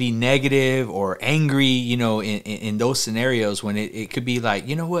easy to be negative or angry, you know, in those scenarios when it could be like,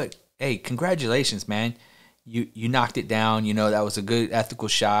 you know what? Hey, congratulations, man. You knocked it down. You know, that was a good ethical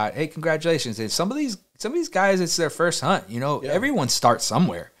shot. Hey, congratulations. And some of these guys, it's their first hunt. You know, everyone starts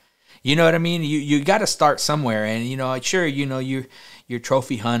somewhere. You know what I mean? You got to start somewhere. And, you know, sure, you know, you're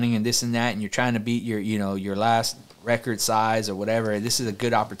trophy hunting and this and that, and you're trying to beat your last record size or whatever. This is a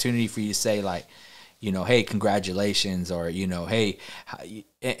good opportunity for you to say, like, you know, hey, congratulations, or, you know, hey,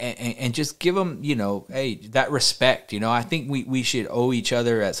 and just give them, you know, hey, that respect. You know, I think we should owe each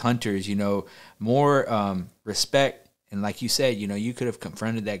other as hunters, you know, more respect. And like you said, you know, you could have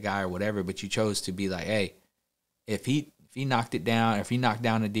confronted that guy or whatever, but you chose to be like, hey, if he knocked it down, if he knocked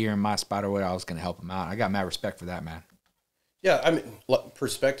down a deer in my spot or what, I was going to help him out. I got mad respect for that, man. Yeah, I mean,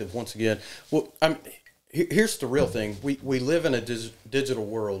 perspective, once again. Well, here's the real thing. We live in a digital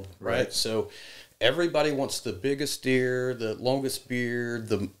world, right? So everybody wants the biggest deer, the longest beard,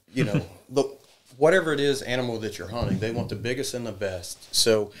 the, you know, whatever it is animal that you're hunting. They want the biggest and the best.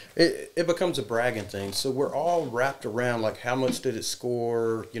 So it becomes a bragging thing. So we're all wrapped around, like, how much did it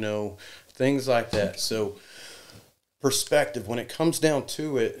score, you know, things like that. So perspective, when it comes down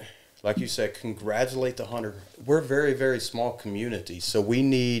to it, like you said, congratulate the hunter. We're a very, very small community, so we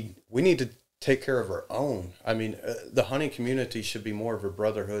need to take care of our own. I mean, the hunting community should be more of a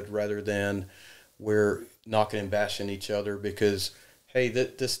brotherhood rather than we're knocking and bashing each other because, hey,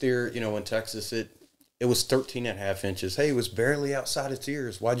 this deer, you know, in Texas, it was 13.5 inches. Hey, it was barely outside its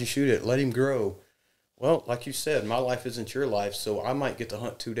ears. Why'd you shoot it? Let him grow. Well, like you said, my life isn't your life, so I might get to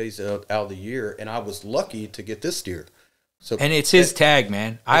hunt 2 days out of the year, and I was lucky to get this deer. So, and it's his tag,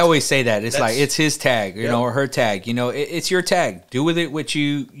 man. I always say that. It's like, it's his tag, you know, or her tag. You know, it's your tag. Do with it what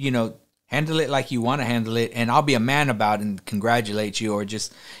you know, handle it like you want to handle it, and I'll be a man about it and congratulate you, or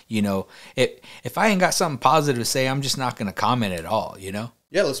just, you know, if I ain't got something positive to say, I'm just not going to comment at all, you know?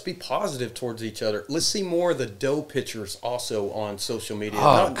 Yeah, let's be positive towards each other. Let's see more of the doe pictures also on social media.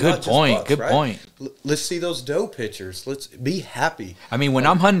 Oh, good point. Bucks, good point. Let's see those doe pictures. Let's be happy. I mean, when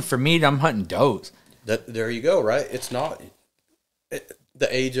I'm hunting for meat, I'm hunting does. There you go, right? It's not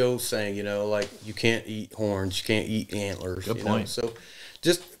the age-old saying, you know, like, you can't eat horns, you can't eat antlers. Good point. So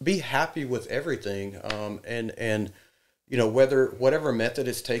just be happy with everything, and you know, whatever method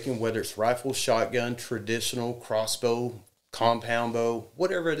it's taken, whether it's rifle, shotgun, traditional, crossbow, compound bow,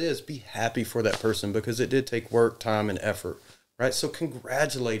 whatever it is, be happy for that person because it did take work, time, and effort, right? So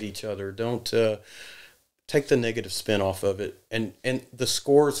congratulate each other. Don't take the negative spin off of it, and the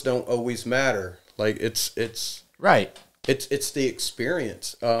scores don't always matter. Like, it's right. It's the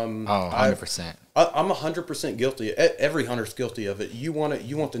experience. 100%. I'm 100% guilty. Every hunter's guilty of it. You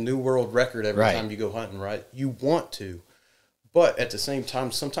want the new world record every time you go hunting, right? You want to, but at the same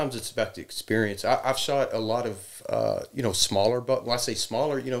time, sometimes it's about the experience. I've shot a lot of you know, smaller bucks. When I say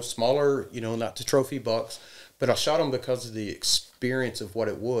smaller, you know, not the trophy bucks, but I shot them because of the experience of what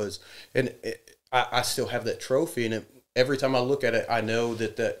it was, and I still have that trophy, and every time I look at it, I know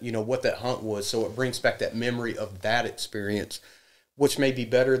that you know, what that hunt was. So it brings back that memory of that experience, which may be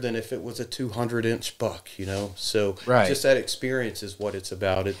better than if it was a 200-inch buck, you know? So just that experience is what it's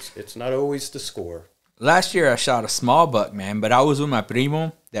about. It's not always the score. Last year I shot a small buck, man, but I was with my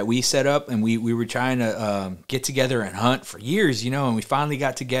primo that we set up, and we were trying to get together and hunt for years, you know, and we finally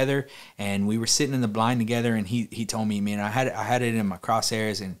got together, and we were sitting in the blind together, and he told me, man, I had it in my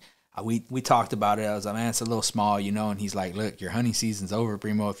crosshairs, and we talked about it. I was like, man, it's a little small, you know, and he's like, look, your hunting season's over,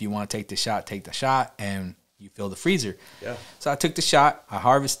 primo. If you want to take the shot, and you fill the freezer. Yeah. So I took the shot. I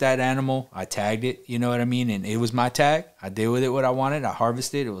harvested that animal. I tagged it, you know what I mean? And it was my tag. I did with it what I wanted. I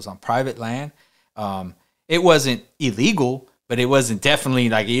harvested. It was on private land. It wasn't illegal, but it wasn't definitely,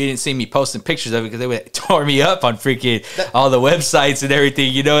 like, you didn't see me posting pictures of it because they would tore me up on freaking all the websites and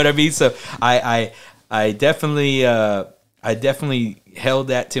everything, you know what I mean? So I definitely held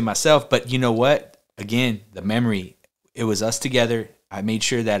that to myself. But you know what? Again, the memory, it was us together. I made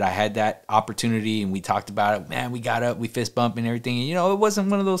sure that I had that opportunity, and we talked about it. Man, we got up, we fist bumped and everything. And, you know, it wasn't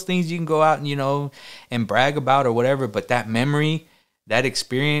one of those things you can go out and, you know, and brag about or whatever. But that memory, that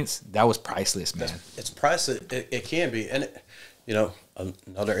experience, that was priceless, man. It's priceless. It can be. And, you know,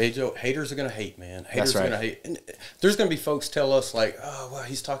 another age-old, haters are going to hate, man. Haters are going to hate. And there's going to be folks tell us, like, oh, well,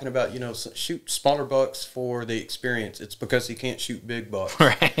 he's talking about, you know, shoot smaller bucks for the experience. It's because he can't shoot big bucks.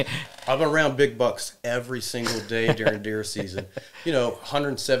 Right. I'm around big bucks every single day during deer season. You know,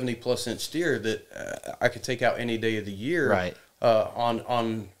 170-plus inch deer that I could take out any day of the year. Right.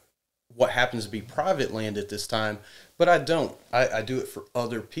 On what happens to be private land at this time. But I don't. I do it for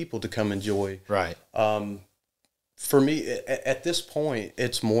other people to come enjoy. Right. For me, at this point,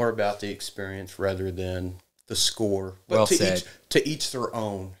 it's more about the experience rather than the score. But well said. To each their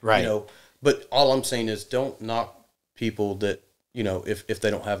own. Right. You know, but all I'm saying is don't knock people that, you know, if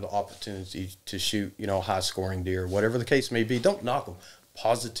they don't have the opportunity to shoot, you know, a high-scoring deer, whatever the case may be, don't knock them.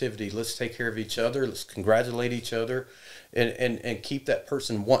 Positivity. Let's take care of each other. Let's congratulate each other and keep that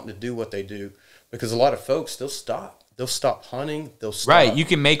person wanting to do what they do. Because a lot of folks, they'll stop. They'll stop hunting. They'll stop. Right. You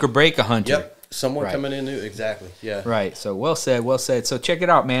can make or break a hunter. Yep. Someone coming in new. Exactly. Yeah. Right. So well said. Well said. So check it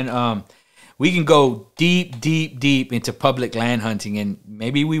out, man. we can go deep, deep, deep into public land hunting, and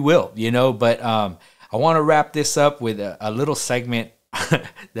maybe we will, you know. But I want to wrap this up with a little segment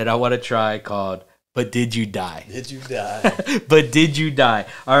that I want to try called "But Did You Die?" Did you die? But did you die?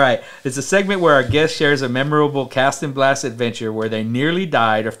 All right. It's a segment where our guest shares a memorable cast and blast adventure where they nearly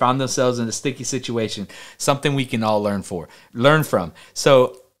died or found themselves in a sticky situation, something we can all learn from.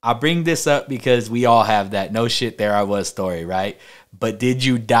 So I bring this up because we all have that no shit, there I was story, right? But did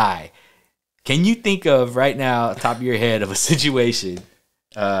you die? Can you think of right now, top of your head, of a situation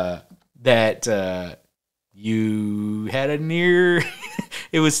that you had a near,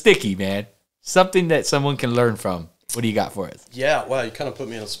 it was sticky, man. Something that someone can learn from. What do you got for us? Yeah, well, you kind of put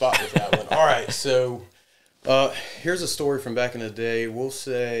me on the spot with that one. All right, so here's a story from back in the day. We'll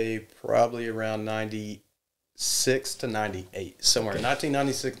say probably around 96 to 98, somewhere. Okay.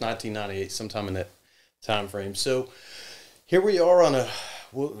 1996, 1998, sometime in that time frame. So here we are on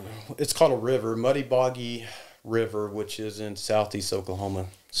it's called a river, Muddy Boggy River, which is in southeast Oklahoma.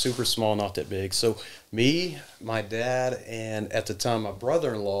 Super small, not that big. So me, my dad, and at the time my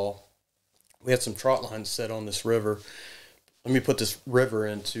brother-in-law, we had some trot lines set on this river. Let me put this river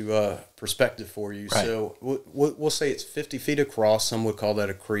into perspective for you. Right. So we'll say it's 50 feet across. Some would call that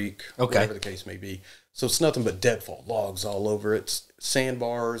a creek, okay, whatever the case may be. So it's nothing but deadfall logs all over. It's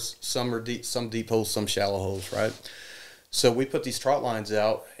sandbars. Some are deep, some deep holes, some shallow holes, right? So we put these trot lines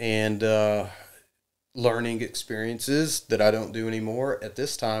out, and learning experiences that I don't do anymore. At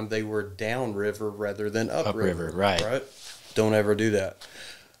this time, they were downriver rather than upriver. Right? Don't ever do that.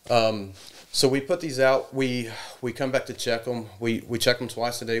 So we put these out. We come back to check them. We check them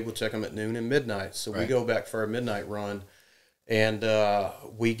twice a day. We'll check them at noon and midnight. So we go back for a midnight run, and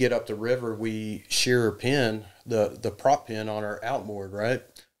we get up the river. We shear a pin, the prop pin on our outboard, right?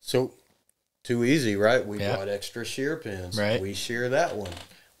 So too easy, right? We bought extra shear pins. Right. We shear that one.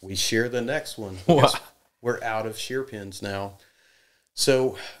 We shear the next one. Wow. We're out of shear pins now.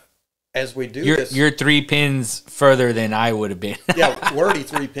 So as we do this, you're 3 pins further than I would have been. Yeah, we're already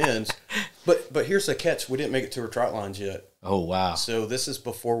 3 pins. But here's the catch: we didn't make it to our trot lines yet. Oh wow! So this is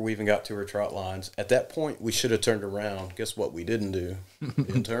before we even got to our trot lines. At that point, we should have turned around. Guess what? We didn't do.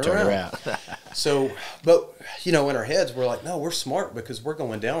 Didn't turn around. So, but in our heads, we're like, no, we're smart because we're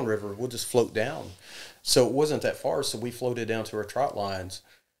going downriver. We'll just float down. So it wasn't that far. So we floated down to our trot lines.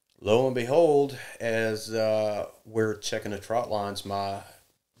 Lo and behold, as we're checking the trot lines, my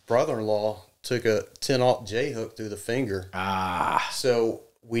brother-in-law took a 10-aught J-hook through the finger. So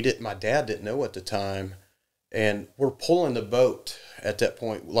my dad didn't know at the time, and we're pulling the boat at that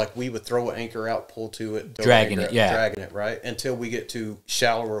point. Like we would throw an anchor out, pull to it, dragging it, right? Until we get to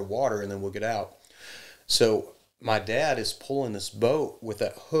shallower water, and then we'll get out. So my dad is pulling this boat with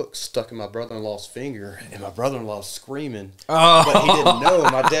that hook stuck in my brother-in-law's finger, and my brother-in-law's screaming. Oh. But he didn't know.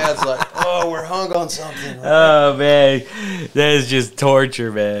 And my dad's like, oh, we're hung on something. Right? Oh, man. That is just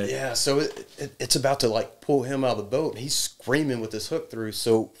torture, man. Yeah, so it's about to, like, pull him out of the boat, and he's screaming with this hook through.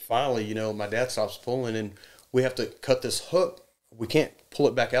 So finally, my dad stops pulling, and we have to cut this hook. We can't pull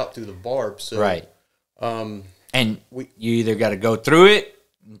it back out through the barb. So, right. And you either got to go through it,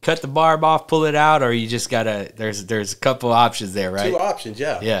 cut the barb off, pull it out, or you just gotta. There's a couple options there, right? 2 options,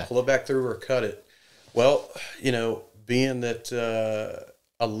 yeah. Yeah. Pull it back through or cut it. Well, being that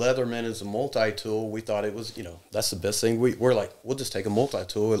a Leatherman is a multi-tool, we thought it was, that's the best thing. We're like, we'll just take a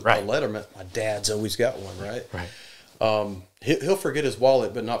multi-tool. Right. A Leatherman. My dad's always got one, right? Right. He'll forget his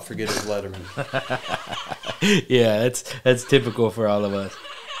wallet, but not forget his Leatherman. Yeah, that's typical for all of us.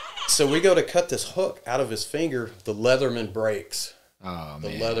 So we go to cut this hook out of his finger. The Leatherman breaks. Oh, the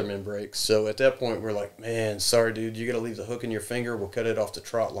Leatherman breaks. So at that point, we're like, man, sorry, dude, you got to leave the hook in your finger. We'll cut it off the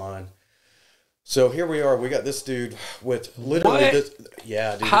trot line. So here we are. We got this dude with literally this.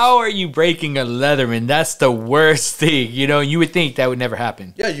 Yeah, dude. How are you breaking a Leatherman? That's the worst thing. You would think that would never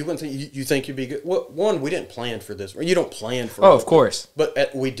happen. Yeah, you wouldn't think. You think you'd be good. Well, one, we didn't plan for this. You don't plan for. Oh, of course. But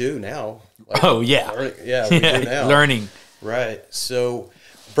we do now. Like, oh yeah. We do now. Learning. Right. So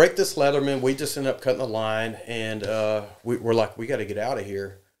break this Leatherman. We just end up cutting the line, and we're like, we got to get out of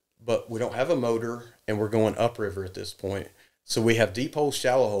here. But we don't have a motor, and we're going upriver at this point. So we have deep holes,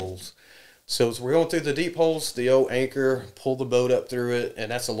 shallow holes. So as we're going through the deep holes, the old anchor, pull the boat up through it,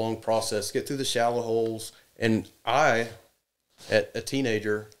 and that's a long process. Get through the shallow holes. And I, at a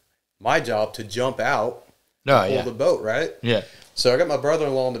teenager, my job to jump out and pull the boat, right? Yeah. So I got my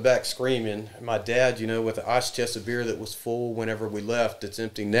brother-in-law in the back screaming. My dad, with an ice chest of beer that was full whenever we left, it's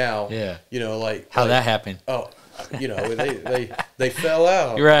empty now. Yeah. How that happened? Oh, they fell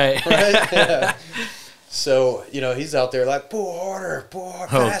out. Right. Right? Yeah. So, he's out there like, pull harder,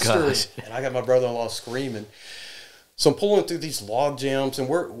 faster. Oh, gosh. And I got my brother-in-law screaming. So I'm pulling through these log jams, and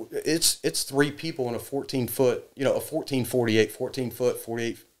it's 3 people in a 14-foot, a 1448, 14-foot,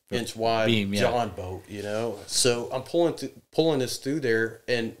 48-inch wide beam, John boat, So I'm pulling this through there,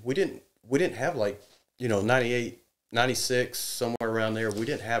 and we didn't have 98, 96, somewhere around there. We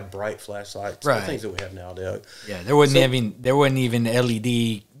didn't have bright flashlights, the things that we have now, Doug. Yeah, there wasn't even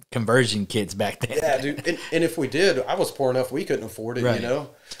LED conversion kits back then. Yeah, dude. And if we did, I was poor enough we couldn't afford it,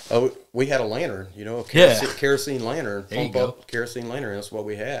 we had a lantern, kerosene lantern, pump up kerosene lantern. That's what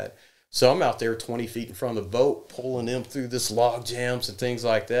we had. So I'm out there 20 feet in front of the boat, pulling them through this log jams and things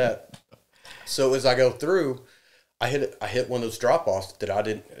like that. So as I go through, I hit one of those drop-offs that I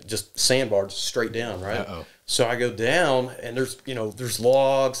didn't, just sandbars straight down, right? Uh-oh. So I go down, and there's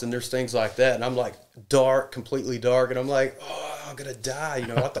logs and there's things like that, and I'm like completely dark, and I'm like, oh, I'm gonna die.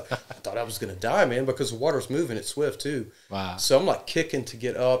 I thought I was gonna die, man, because the water's moving. It's swift too. Wow. So I'm like kicking to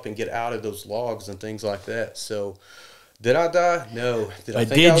get up and get out of those logs and things like that. So did I die? No.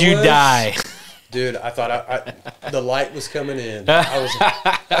 Did you die? Dude, I thought the light was coming in.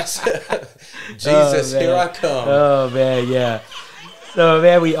 I said, Jesus, here I come. Oh man, yeah. So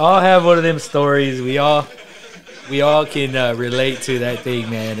man, we all have one of them stories. We all can relate to that thing,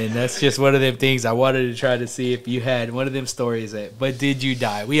 man. And that's just one of them things I wanted to try to see if you had one of them stories. But did you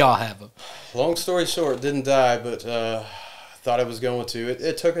die? We all have them. Long story short, didn't die, but thought I was going to.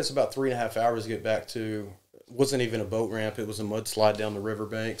 It took us about 3.5 hours to get back to. Wasn't even a boat ramp. It was a mudslide down the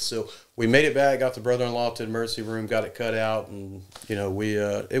riverbank. So we made it back, got the brother-in-law to the emergency room, got it cut out, and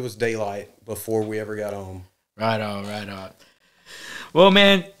it was daylight before we ever got home. Right on. Well,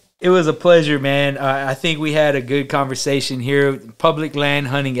 man, it was a pleasure, man. I think we had a good conversation here. Public land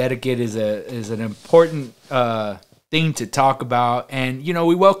hunting etiquette is an important thing to talk about, and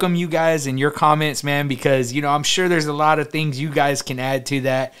we welcome you guys and your comments, man, because I'm sure there's a lot of things you guys can add to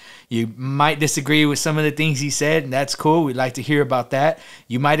that. You might disagree with some of the things he said, and that's cool. We'd like to hear about that.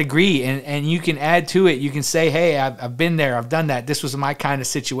 You might agree, and you can add to it. You can say, hey, I've been there. I've done that. This was my kind of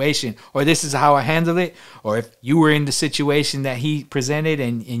situation, or this is how I handled it. Or if you were in the situation that he presented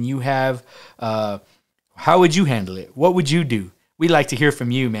and you have, how would you handle it? What would you do? We'd like to hear from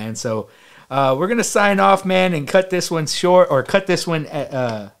you, man. So we're going to sign off, man, and cut this one short, or cut this one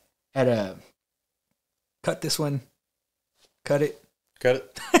cut it. Cut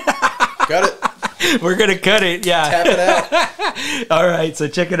it. Cut it. We're gonna cut it. Yeah. Tap it out. All right. So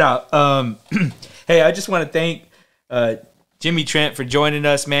check it out. Hey, I just want to thank Jimmy Trent for joining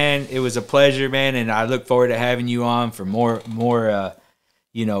us, man. It was a pleasure, man, and I look forward to having you on for more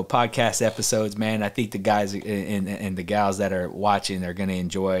podcast episodes, man. I think the guys and the gals that are watching are gonna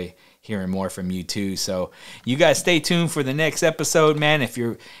enjoy hearing more from you too. So you guys stay tuned for the next episode, man. If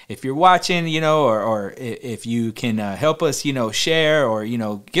you're watching, or if you can help us, share, or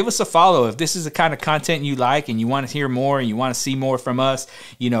give us a follow. If this is the kind of content you like and you want to hear more and you want to see more from us,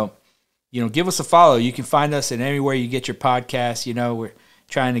 give us a follow. You can find us at anywhere you get your podcast. We're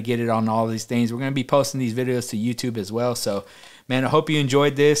trying to get it on all these things. We're going to be posting these videos to YouTube as well. So man, I hope you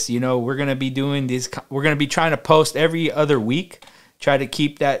enjoyed this. We're going to be doing this. We're going to be trying to post every other week. Try to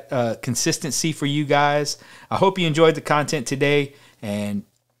keep that consistency for you guys. I hope you enjoyed the content today. And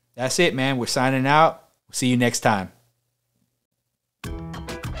that's it, man. We're signing out. See you next time.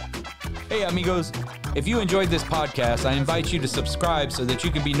 Hey, amigos. If you enjoyed this podcast, I invite you to subscribe so that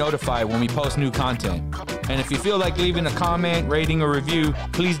you can be notified when we post new content. And if you feel like leaving a comment, rating, or review,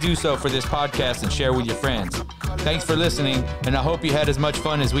 please do so for this podcast and share with your friends. Thanks for listening, and I hope you had as much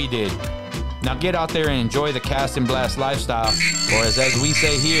fun as we did. Now get out there and enjoy the Cast and Blast lifestyle, or as we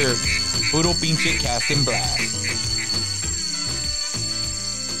say here, puro pinche Cast and Blast.